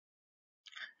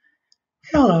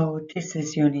Hello, this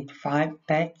is Unit 5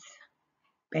 Pets,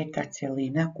 peta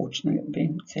cjelina, kućni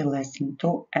ljubimci, Lesson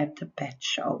 2 at the Pet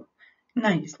Show, na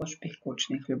izložbi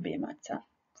kućnih ljubimaca.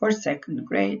 For second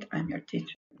grade, I'm your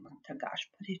teacher, Marta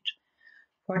Gašparić.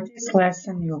 For this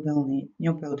lesson, you will need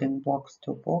new building blocks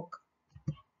to book,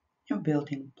 new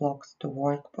building blocks to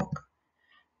workbook,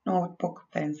 notebook,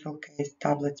 pencil case,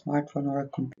 tablet, smartphone or a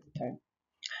computer.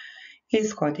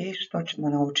 Ishodi što ćemo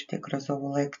naučiti kroz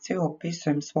ovu lekciju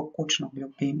opisujem svog kućnog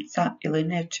ljubimca ili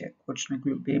nečijeg kućnog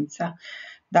ljubimca,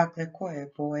 dakle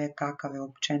koje boje, kakav je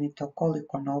općenito,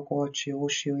 koliko nogu, oči,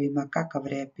 ušiju ima, kakav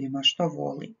rep ima, što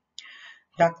voli.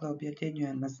 Dakle,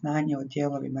 objedinjujemo znanje o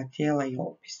dijelovima tijela i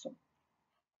opisu.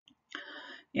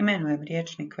 Imenujem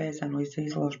rječnik vezan uz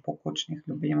izložbu kućnih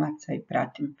ljubimaca i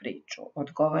pratim priču.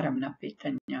 Odgovaram na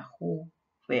pitanja who,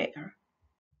 where.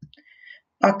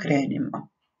 Pa krenimo.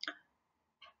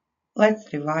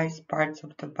 Let's revise parts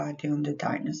of the body on the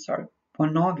dinosaur.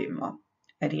 Ponovimo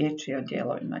riječi o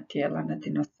dijelovima tijela na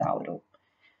dinosauru.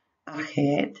 A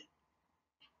head,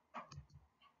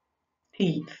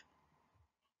 teeth,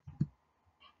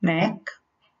 neck,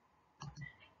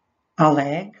 a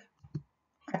leg,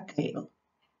 a tail.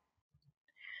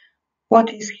 What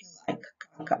is he like?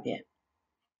 Kakav je?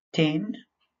 Thin,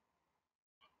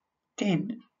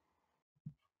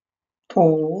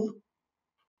 tall,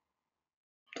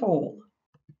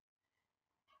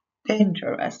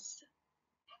 dangerous,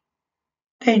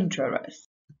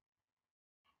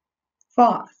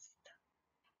 fast,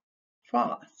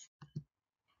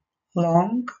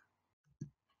 long,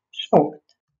 short,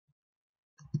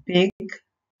 big,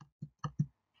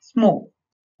 small.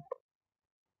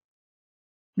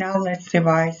 Now let's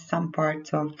revise some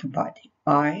parts of the body.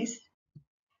 Eyes,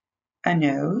 a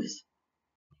nose,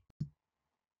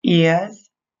 ears,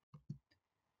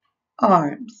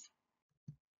 arms,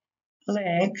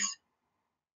 legs,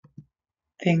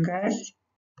 fingers,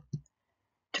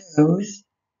 toes.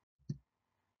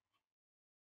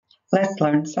 Let's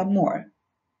learn some more.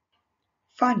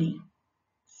 Funny,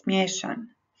 smiješan,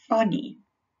 funny.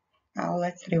 Now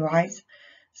let's revise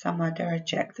some other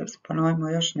adjectives. Ponovimo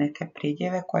još neke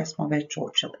pridjeve koje smo već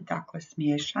učili. Dakle,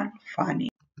 smiješan, funny.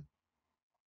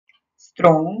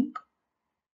 Strong,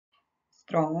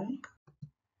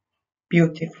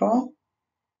 beautiful,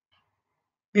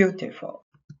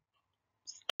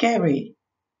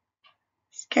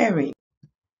 scary,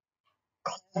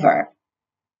 clever,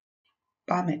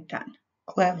 pametan,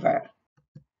 clever,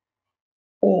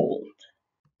 old.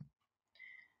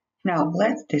 Now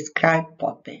let's describe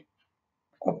Poppy.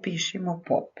 Opišimo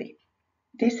Poppy.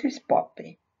 This is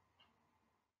Poppy.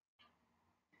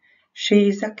 She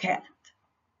is a cat.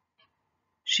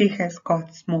 She has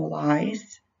got small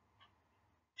eyes.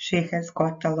 She has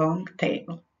got a long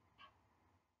tail.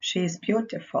 She is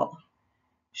beautiful.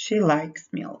 She likes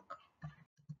milk.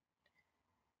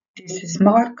 This is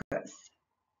Marcus.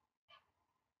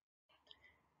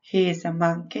 He is a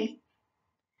monkey.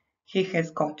 He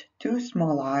has got two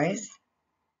small eyes.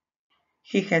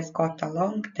 He has got a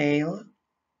long tail.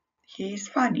 He is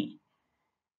funny.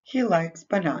 He likes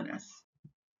bananas.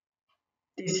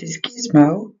 This is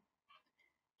Gizmo.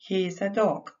 He is a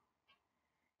dog.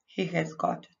 He has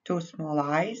got two small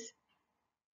eyes.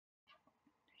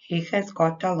 He has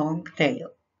got a long tail.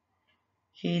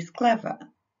 He is clever.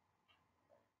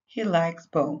 He likes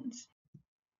bones.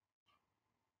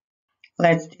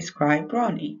 Let's describe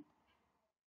Ronnie.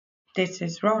 This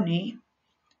is Ronnie.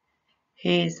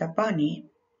 He is a bunny.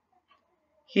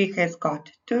 He has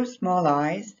got two small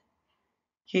eyes.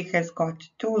 He has got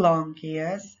two long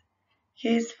ears.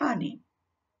 He is funny.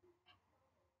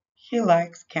 He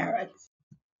likes carrots.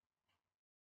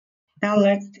 Now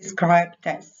let's describe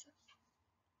Tess.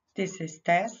 This is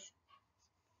Tess.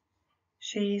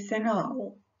 She is an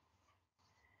owl.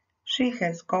 She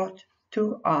has got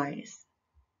two eyes.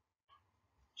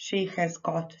 She has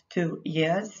got two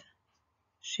ears.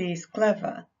 She is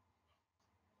clever.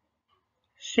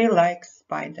 She likes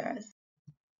spiders.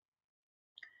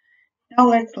 Now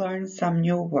let's learn some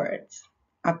new words.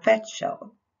 A pet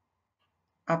show.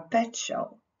 A pet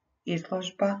show.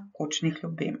 Izložba kućnih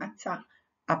ljubimaca.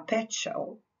 A pet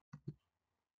show.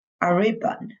 A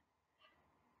ribbon.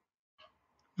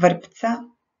 Vrpca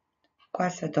koja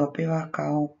se dobiva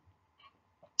kao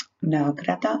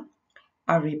nagrada.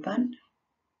 A ribbon.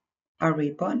 A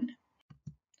ribbon.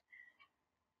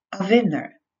 A winner.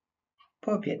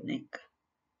 Pobjednik.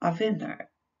 A winner.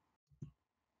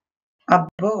 A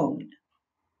bone.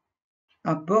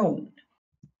 A bone.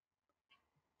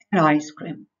 An ice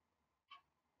cream.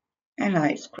 An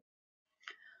ice cream.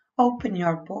 Open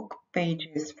your book,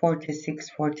 pages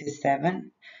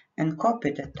 46-47, and copy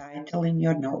the title in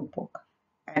your notebook.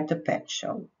 at the pet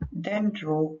show. Then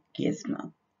draw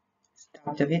Gizmo.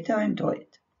 Stop the video and do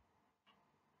it.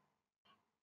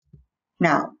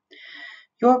 Now,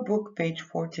 your book, page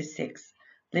 46.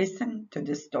 Listen to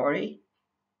the story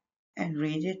and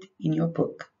read it in your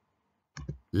book.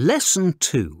 Lesson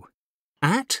 2.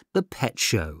 At the Pet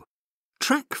Show.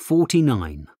 Track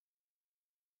 49.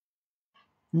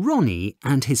 Ronnie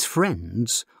and his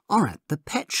friends are at the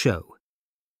pet show.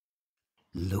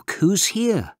 Look who's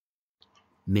here.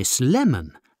 Miss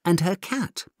Lemon and her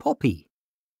cat, Poppy.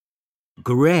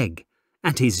 Greg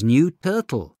and his new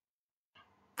turtle.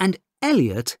 And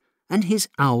Elliot and his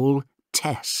owl,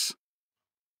 Tess.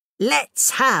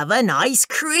 Let's have an ice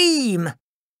cream.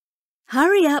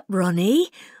 Hurry up, Ronnie.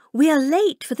 We are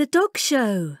late for the dog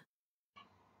show.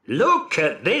 Look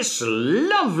at this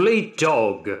lovely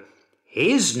dog.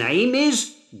 His name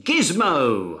is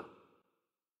Gizmo.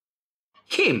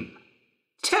 Kim,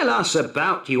 tell us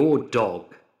about your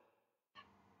dog.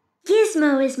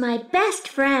 Gizmo is my best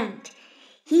friend.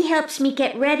 He helps me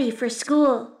get ready for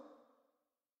school.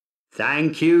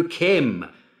 Thank you, Kim.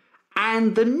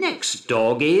 And the next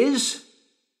dog is?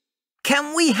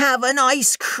 Can we have an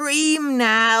ice cream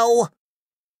now?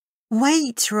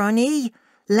 Wait, Ronnie.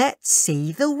 Let's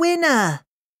see the winner.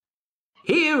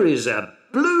 Here is a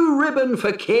blue ribbon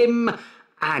for Kim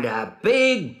and a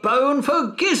big bone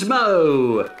for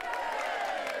Gizmo.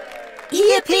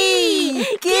 Yippee!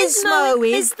 Gizmo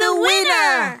is the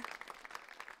winner!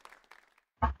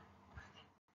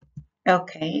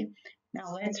 Okay,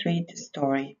 now let's read the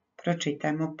story.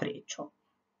 Pročitajmo priču.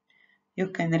 You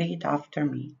can read after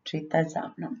me. Čitaj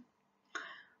za mnom.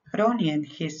 Ronnie and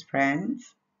his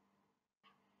friends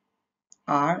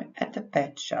are at the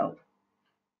pet show.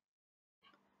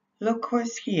 Look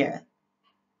who's here.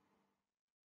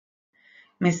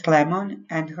 Miss Lemon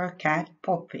and her cat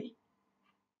Poppy.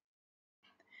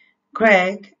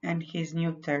 Greg and his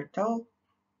new turtle.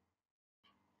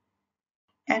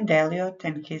 And Elliot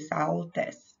and his owl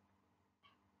Tess.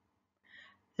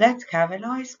 Let's have an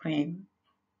ice cream.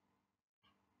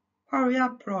 Hurry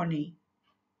up, Ronnie.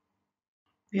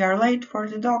 We are late for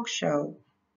the dog show.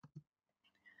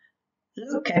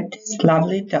 Look at this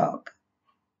lovely dog.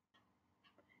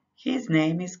 His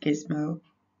name is Gizmo.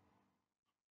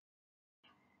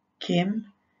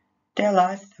 Kim, tell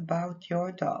us about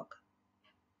your dog.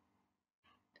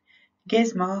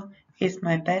 Gizmo is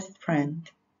my best friend.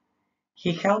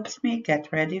 He helps me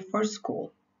get ready for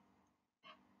school.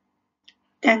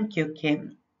 Thank you,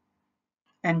 Kim.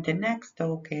 And the next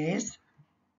dog is?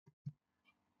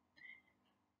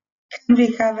 Can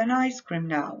we have an ice cream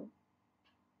now?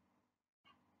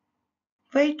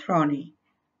 Wait, Ronnie.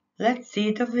 Let's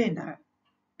see the winner.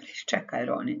 Pričekaj,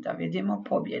 Ronnie, da vidimo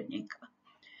pobjednika.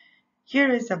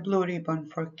 Here is a blue ribbon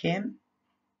for Kim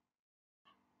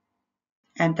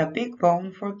and a big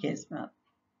bone for Gizmo.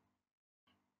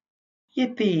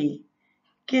 Yippee!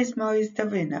 Gizmo is the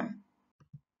winner.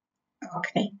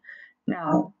 Okay,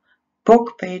 now,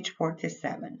 book page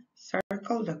 47.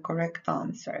 Circle the correct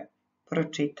answer.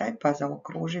 Pročitaj pa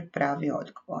zaokruži pravi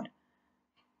odgovor.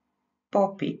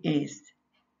 Poppy is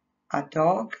a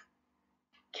dog,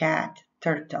 cat,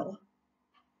 turtle.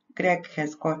 Greg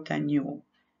has got a new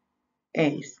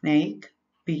A. Snake,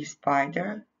 B.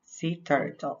 Spider, C.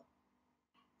 Turtle.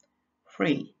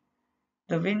 3.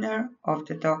 The winner of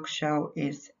the dog show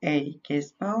is A.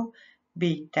 Gizmo,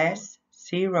 B. Tess,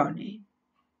 C. Ronnie.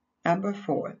 Number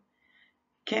 4.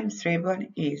 Kim's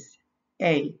ribbon is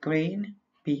A. Green,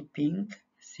 B. Pink,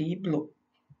 C. Blue.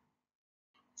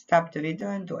 Stop the video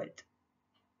and do it.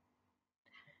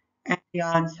 And the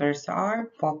answers are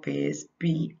Poppy is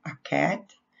B. A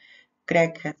cat.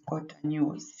 Greg has got a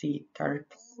new C.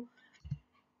 Turtle.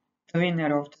 The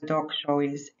winner of the dog show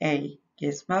is A.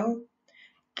 Gizmo.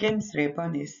 Kim's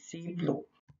ribbon is C. Blue.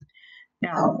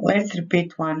 Now, let's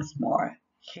repeat once more.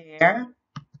 Hair,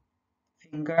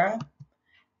 finger,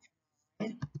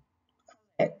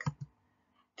 leg,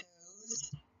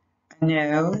 toes, a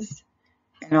nose,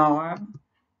 an arm,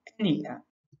 an ear.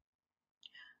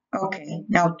 Okay,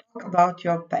 now talk about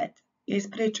your pet.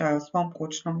 Ispričaj o svom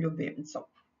kućnom ljubimcu.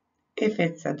 If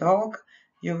it's a dog,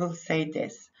 you will say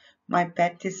this. My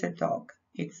pet is a dog.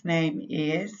 Its name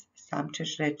is, sam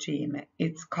ćeš reći ime.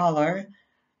 Its color,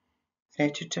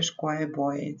 reći ćeš koje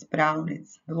boje. It's brown,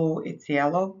 it's blue, it's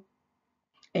yellow.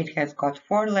 It has got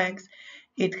 4 legs.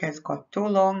 It has got 2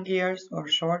 long ears or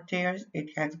short ears. It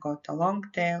has got a long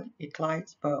tail. It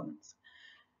likes bones.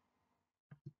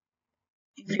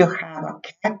 If you have a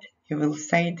cat, you will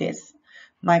say this.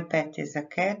 My pet is a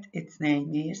cat. Its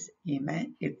name is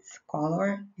ime. Its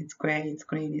color, it's gray, it's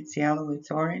green, it's yellow,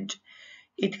 it's orange.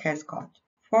 It has got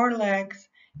 4 legs.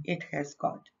 It has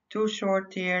got 2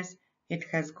 short ears. It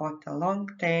has got a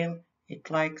long tail. It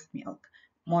likes milk.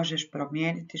 Možeš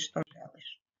promijeniti što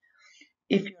želiš.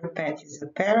 If your pet is a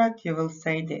parrot, you will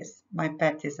say this. My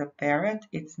pet is a parrot.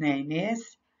 Its name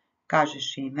is,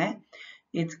 kažeš ime.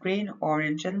 It's green,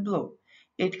 orange and blue.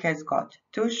 It has got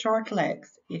 2 short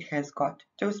legs. It has got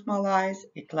 2 small eyes.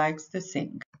 It likes to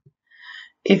sing.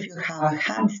 If you have a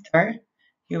hamster,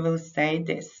 you will say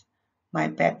this. My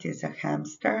pet is a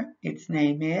hamster. Its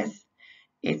name is,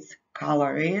 its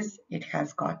color is, it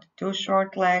has got 2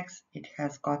 short legs. It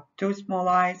has got 2 small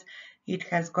eyes. It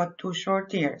has got 2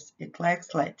 short ears. It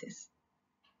likes lettuce.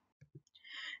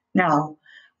 Now,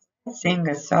 let's sing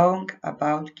a song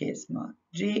about Gizmo.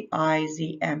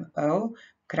 G-I-Z-M-O.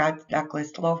 Dakle,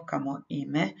 slovkamo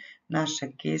ime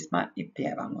našeg Gizma I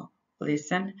pjevamo.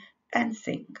 Listen and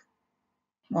sing.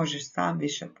 Možeš sam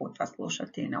više puta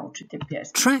slušati I naučiti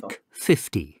pjesmu. Track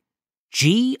 50.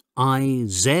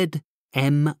 G-I-Z-M-O.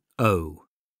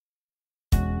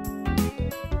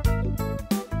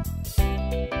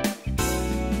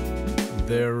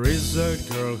 There is a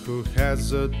girl who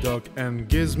has a dog and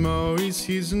Gizmo is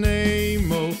his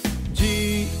name. Oh,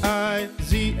 G-I-Z-M-O,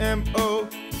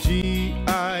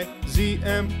 G-I-Z-M-O,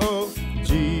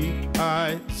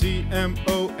 G-I-Z-M-O,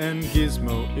 and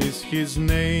Gizmo is his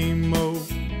name. Oh.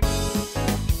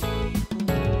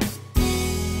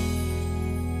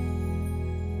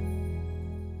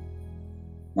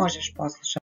 Možeš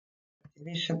poslušati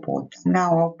više puta.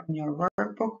 Now open your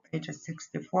workbook, pages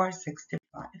 64-65.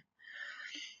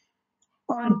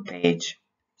 On page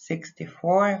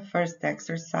 64, first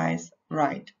exercise,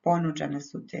 write. Ponuđene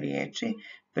su ti riječi,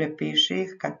 prepiši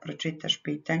ih kad pročitaš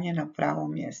pitanje na pravo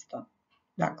mjesto.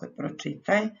 Dakle,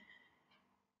 pročitaj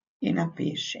I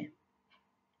napiši.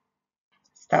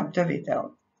 Stop the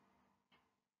video.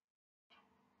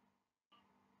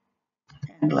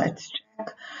 And let's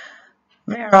check.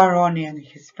 Where are Ronnie and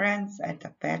his friends at a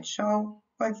pet show?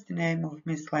 What's the name of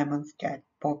Miss Lemon's cat,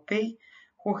 Poppy?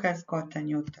 Who has got a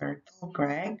new turtle,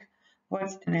 Greg?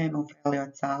 What's the name of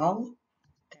Elliot's owl?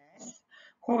 Tess.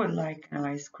 Who would like an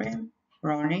ice cream?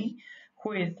 Ronnie.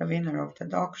 Who is the winner of the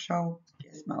dog show?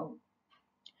 Gizmo.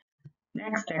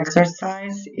 Next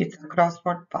exercise, it's a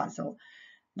crossword puzzle.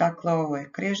 Dakle, ovo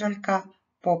je križaljka,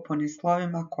 popuni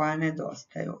slovima koja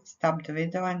nedostaju. Stop the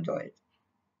video and do it.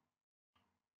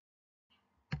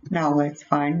 Now let's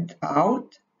find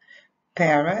out.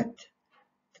 Parrot,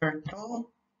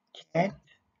 turtle, cat,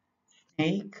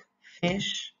 snake,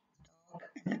 fish, dog,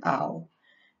 and owl.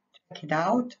 Check it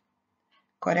out.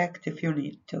 Correct if you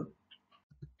need to.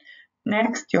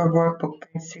 Next, your workbook,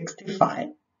 page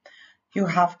 65. You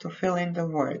have to fill in the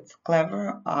words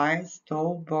clever, eyes,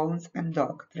 stool, bones, and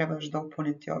dog. Trebaš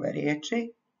dopuniti ove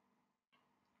riječi,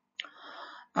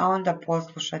 a onda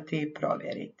poslušati I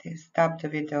provjeriti. Stop the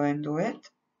video and do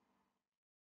it.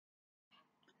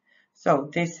 So,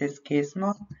 this is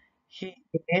Gizmo. He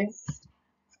is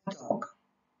a dog.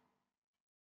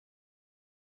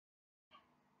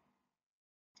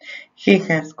 He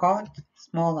has got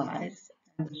small eyes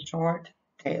and a short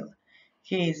tail.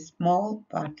 He is small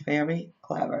but very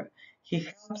clever. He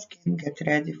helps Kim get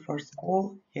ready for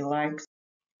school. He likes.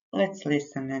 Let's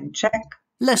listen and check.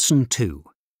 Lesson 2.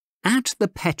 At the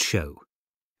Pet Show.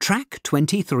 Track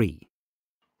 23.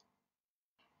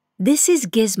 This is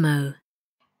Gizmo.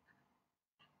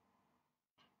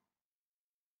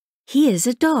 He is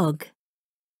a dog.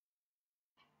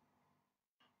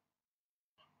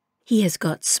 He has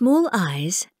got small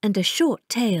eyes and a short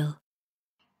tail.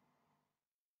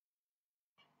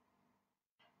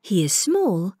 He is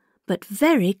small but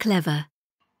very clever.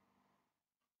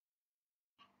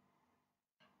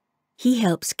 He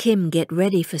helps Kim get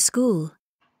ready for school.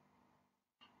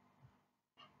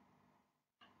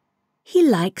 He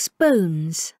likes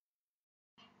bones.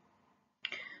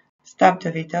 Stop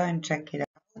the video and check it out.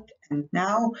 And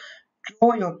now,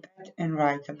 draw your pet and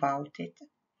write about it.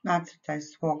 Nacrtaj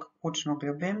svog kućnog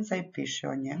ljubimca I piši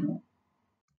o njemu.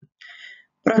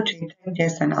 Pročitaj gdje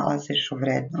se nalaziš u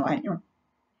vrednovanju.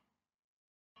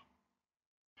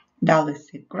 Da li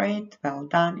si great, well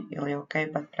done ili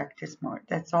okay, but practice more.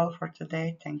 That's all for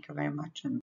today. Thank you very much.